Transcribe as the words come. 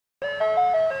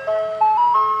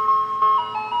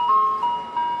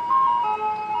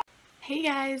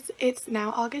guys, it's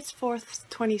now August 4th,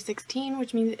 2016,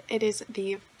 which means it is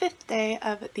the 5th day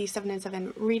of the 7 and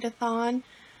 7 read-a-thon.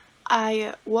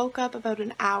 I woke up about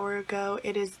an hour ago.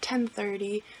 It is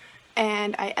 10:30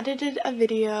 and I edited a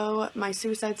video, my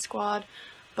Suicide Squad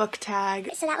book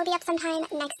tag. So that will be up sometime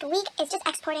next week. It's just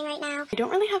exporting right now. I don't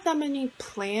really have that many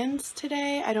plans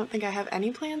today. I don't think I have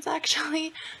any plans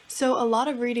actually. So a lot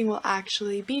of reading will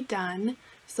actually be done.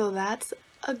 So that's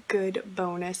a good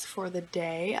bonus for the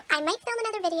day. I might film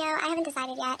another video. I haven't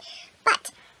decided yet, but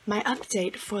my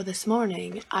update for this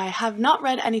morning. I have not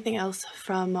read anything else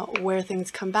from Where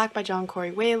Things Come Back by John Corey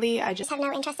Whaley. I just have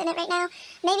no interest in it right now.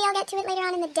 Maybe I'll get to it later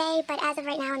on in the day, but as of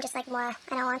right now, I'm just like, well,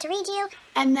 I don't want to read you.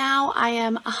 And now I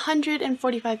am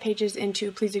 145 pages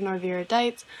into Please Ignore the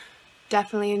Erudites.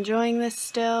 Definitely enjoying this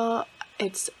still.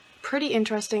 It's pretty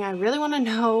interesting. I really want to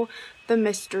know the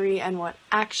mystery and what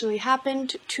actually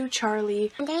happened to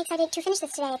Charlie. I'm very excited to finish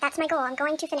this today. That's my goal. I'm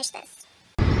going to finish this.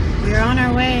 We're on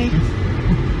our way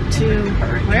to,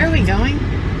 where are we going?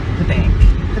 The bank.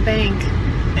 The bank.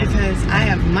 Because I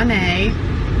have money.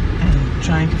 And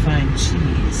trying to find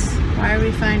cheese. Why are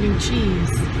we finding cheese?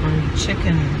 For a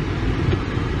chicken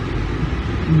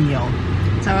meal.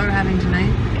 Is that what we're having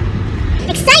tonight?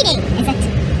 Exciting! Is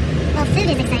it? Well, food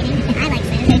is exciting. If I like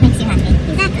food, it makes you happy.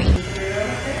 Exactly.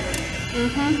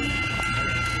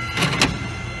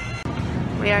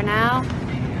 We are now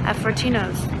at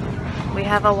Fortino's. We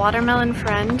have a watermelon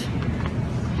friend.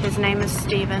 His name is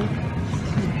Steven.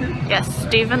 Yes,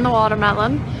 Steven the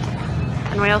watermelon.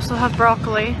 And we also have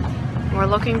broccoli. We're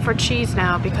looking for cheese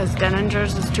now because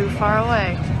Denninger's is too far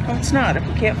away. Oh, it's not. If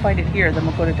we can't find it here, then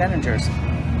we'll go to Denninger's.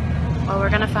 Well, we're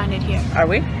gonna find it here. Are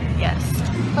we? Yes.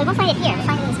 We won't find it here. We'll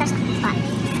find it in a specialty spot.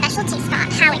 Specialty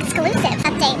spot. How exclusive.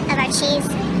 Update of our cheese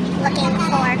looking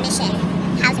for mission.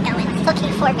 How's it going?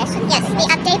 Looking for mission? Yes, the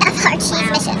update of our cheese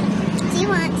mission. Do you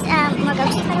want more goat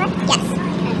cheese, by the way? Yes.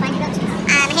 And find your goat cheese.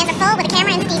 Hands are full with a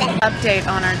camera and Steven. Update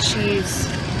on our cheese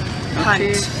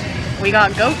hunt. We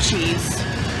got goat cheese,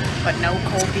 but no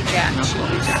Colby Jack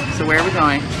cheese. So where are we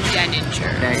going?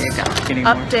 Denninger. There you go.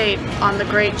 Update on the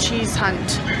great cheese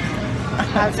hunt.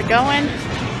 How's it going?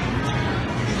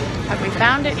 Have we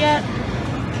found it yet?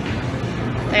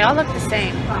 They all look the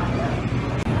same.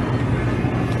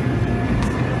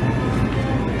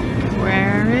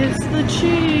 Where is the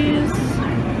cheese?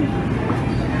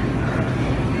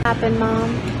 What happened, Mom?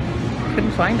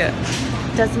 Couldn't find it.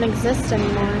 Doesn't exist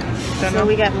anymore. Don't So know.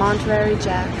 we get Monterey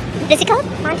Jack. Is it called?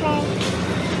 Monterey.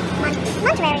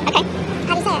 Monterey. Okay.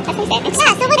 How do you say it? That's how you say it.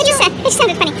 Yeah, so what did you say? It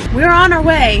sounded funny. We're on our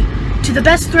way to the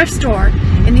best thrift store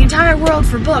in the entire world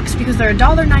for books because they're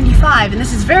 $1.95, and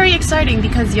this is very exciting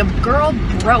because your girl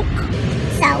broke.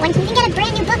 So when you can get a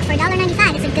brand new book for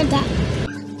 $1.95, it's a good day.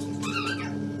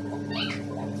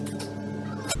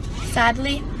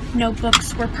 Sadly, no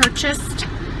books were purchased,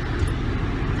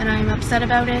 and I'm upset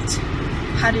about it.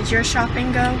 How did your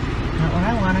shopping go? Not what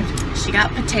I wanted. She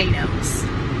got potatoes.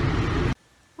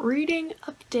 Reading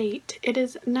update. It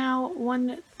is now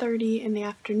 1:30 in the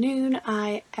afternoon.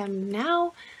 I am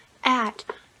now at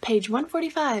page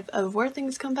 145 of Where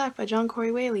Things Come Back by John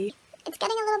Corey Whaley. It's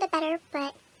getting a little bit better,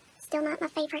 but still not my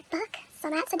favorite book, so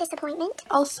that's a disappointment.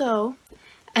 Also,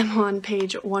 I'm on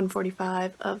page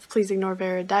 145 of Please Ignore the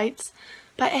Erudites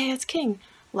by A.S. King.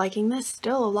 Liking this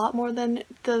still a lot more than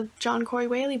the John Corey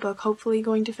Whaley book. Hopefully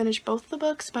going to finish both the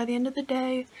books by the end of the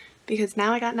day because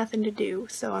now I got nothing to do,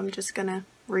 so I'm just gonna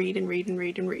read and read and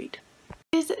read and read.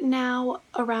 It is now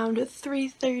around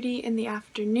 3:30 in the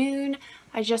afternoon.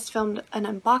 I just filmed an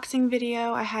unboxing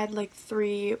video. I had like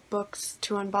 3 books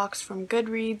to unbox from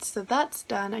Goodreads, so that's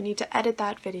done. I need to edit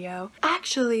that video.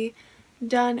 Actually,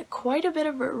 done quite a bit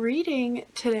of reading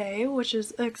today, which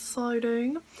is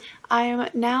exciting. I am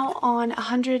now on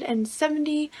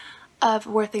 170 of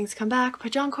Where Things Come Back by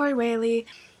John Corey Whaley.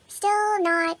 Still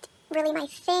not really my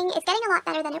thing. It's getting a lot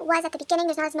better than it was at the beginning.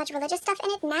 There's not as much religious stuff in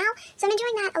it now, so I'm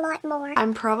enjoying that a lot more.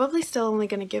 I'm probably still only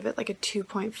going to give it like a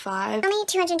 2.5. Only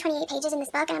 228 pages in this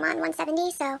book, and I'm on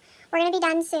 170, so we're going to be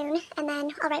done soon, and then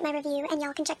I'll write my review, and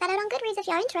y'all can check that out on Goodreads if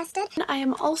y'all are interested. I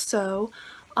am also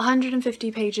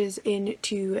 150 pages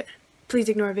into Please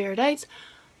Ignore the Erudites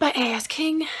by A.S.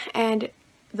 King, and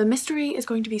the mystery is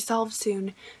going to be solved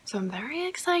soon, so I'm very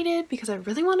excited because I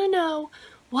really want to know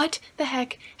what the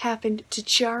heck happened to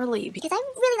Charlie. Because I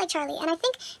really like Charlie, and I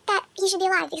think that he should be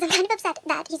alive because I'm kind of upset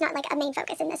that he's not like a main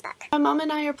focus in this book. My mom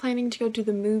and I are planning to go to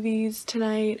the movies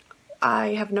tonight.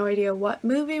 I have no idea what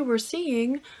movie we're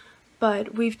seeing,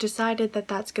 but we've decided that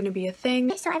that's going to be a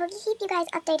thing. So I will keep you guys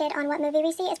updated on what movie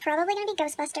we see. It's probably going to be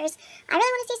Ghostbusters. I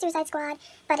really want to see Suicide Squad,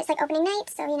 but it's like opening night,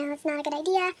 so you know, it's not a good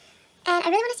idea. And I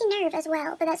really want to see Nerve as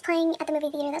well, but that's playing at the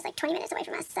movie theater that's like 20 minutes away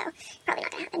from us, so probably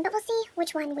not going to happen. But we'll see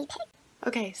which one we pick.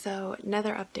 Okay, so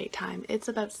another update time. It's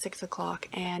about 6 o'clock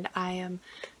and I am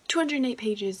 208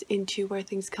 pages into Where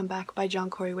Things Come Back by John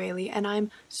Corey Whaley, and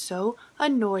I'm so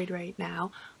annoyed right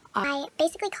now. I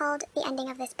basically called the ending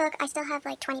of this book. I still have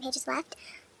like 20 pages left,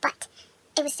 but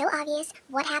it was so obvious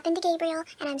what happened to Gabriel,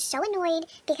 and I'm so annoyed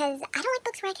because I don't like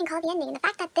books where I can call the ending. And the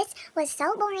fact that this was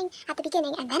so boring at the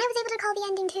beginning, and then I was able to call the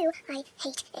ending too, I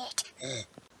hate it.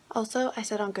 Also, I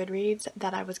said on Goodreads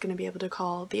that I was going to be able to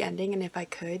call the ending, and if I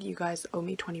could, you guys owe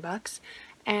me 20 bucks.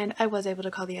 And I was able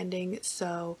to call the ending,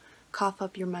 so cough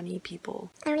up your money,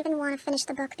 people. I don't even want to finish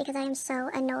the book because I am so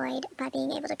annoyed by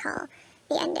being able to call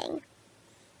the ending.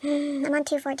 I'm on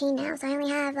 214 now, so I only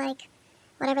have like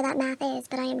whatever that math is,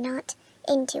 but I am not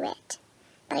into it.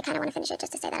 But I kind of want to finish it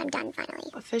just to say that I'm done finally.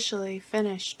 Officially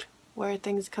finished Where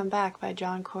Things Come Back by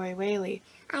John Corey Whaley.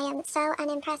 I am so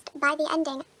unimpressed by the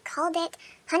ending. Called it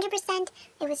 100%.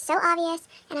 It was so obvious,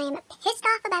 and I am pissed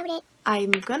off about it.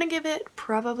 I'm gonna give it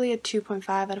probably a 2.5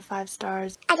 out of 5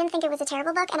 stars. I didn't think it was a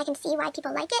terrible book, and I can see why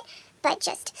people like it, but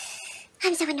just,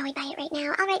 I'm so annoyed by it right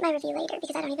now. I'll write my review later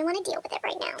because I don't even want to deal with it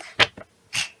right now.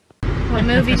 What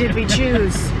movie did we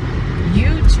choose?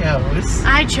 You chose.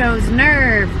 I chose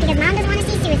Nerve. Because Mom doesn't want to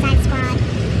see Suicide Squad.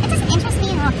 It doesn't interest me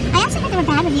at all. I also heard there were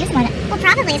bad reviews about it. Well,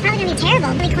 probably. It's probably going to be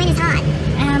terrible. Billy Quinn is hot.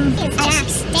 It's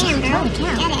Jax. Damn, girl.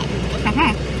 Get it. Good for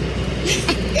her.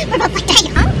 We're both like,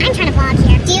 dang, I'm trying to vlog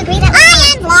here. Do you agree that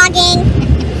I am vlogging?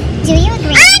 Do you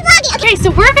agree? I'm vlogging! Okay, so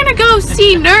we're gonna go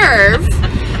see Nerve.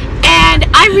 And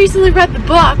I recently read the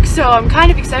book, so I'm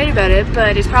kind of excited about it,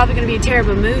 but it's probably going to be a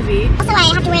terrible movie. Also,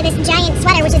 I have to wear this giant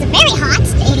sweater, which is very hot.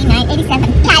 It's 89,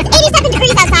 87. Yeah, it's 87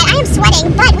 degrees outside. I am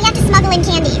sweating, but we have to smuggle in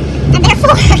candy. And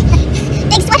therefore,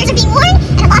 big sweaters are being worn,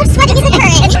 and a lot of sweating is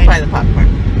encouraged. Buy the popcorn.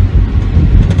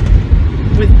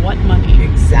 With what money?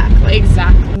 Exactly.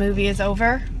 Exactly. The movie is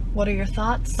over. What are your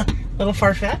thoughts? A little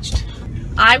far-fetched.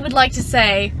 I would like to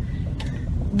say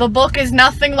the book is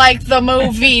nothing like the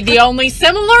movie. The only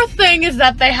similar thing is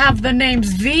that they have the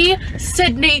names V,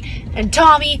 Sydney, and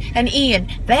Tommy, and Ian.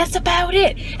 That's about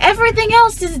it. Everything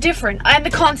else is different. And the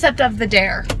concept of the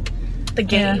dare. The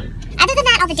game. Yeah. Other than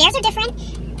that, all the dares are different,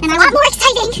 and a lot more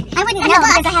exciting. I wouldn't know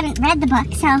because I haven't read the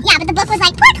book, so. Yeah, but the book was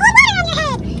like, pour cold water on your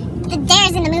head. The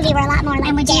dares in the movie were a lot more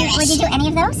like would you do any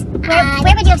of those?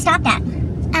 Where would you have stopped at?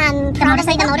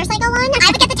 Probably the motorcycle one.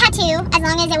 I would get the tattoo, as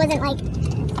long as it wasn't like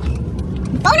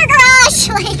boner garage,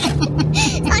 like,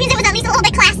 as long as it was at least a little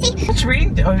bit classy. How much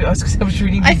reading? I was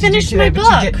reading. I finished my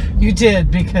book. You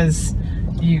did because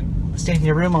you stayed in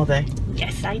your room all day.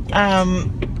 Yes, I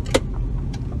did.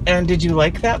 And did you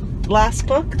like that last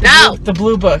book? The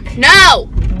blue book. No!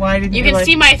 Why did you can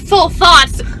see my full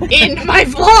thoughts in my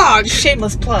vlog.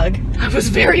 Shameless plug. I was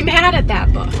very mad at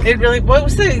that book. It really. What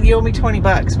was the? You owe me 20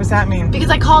 bucks. What's that mean?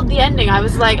 Because I called the ending. I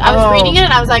was like, I was reading it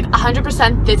and I was like,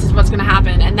 100% this is what's gonna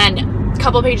happen. And then a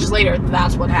couple of pages later,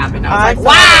 that's what happened. I was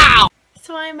like, wow!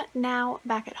 So I'm now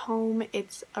back at home.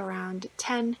 It's around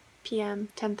 10 p.m.,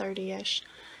 10:30ish.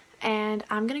 And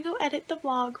I'm gonna go edit the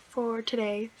vlog for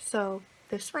today. So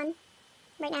this one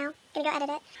right now. Gonna go edit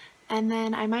it. And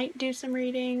then I might do some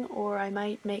reading, or I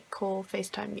might make Cole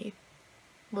FaceTime me.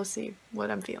 We'll see what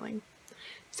I'm feeling.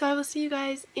 So I will see you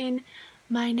guys in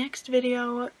my next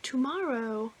video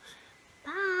tomorrow.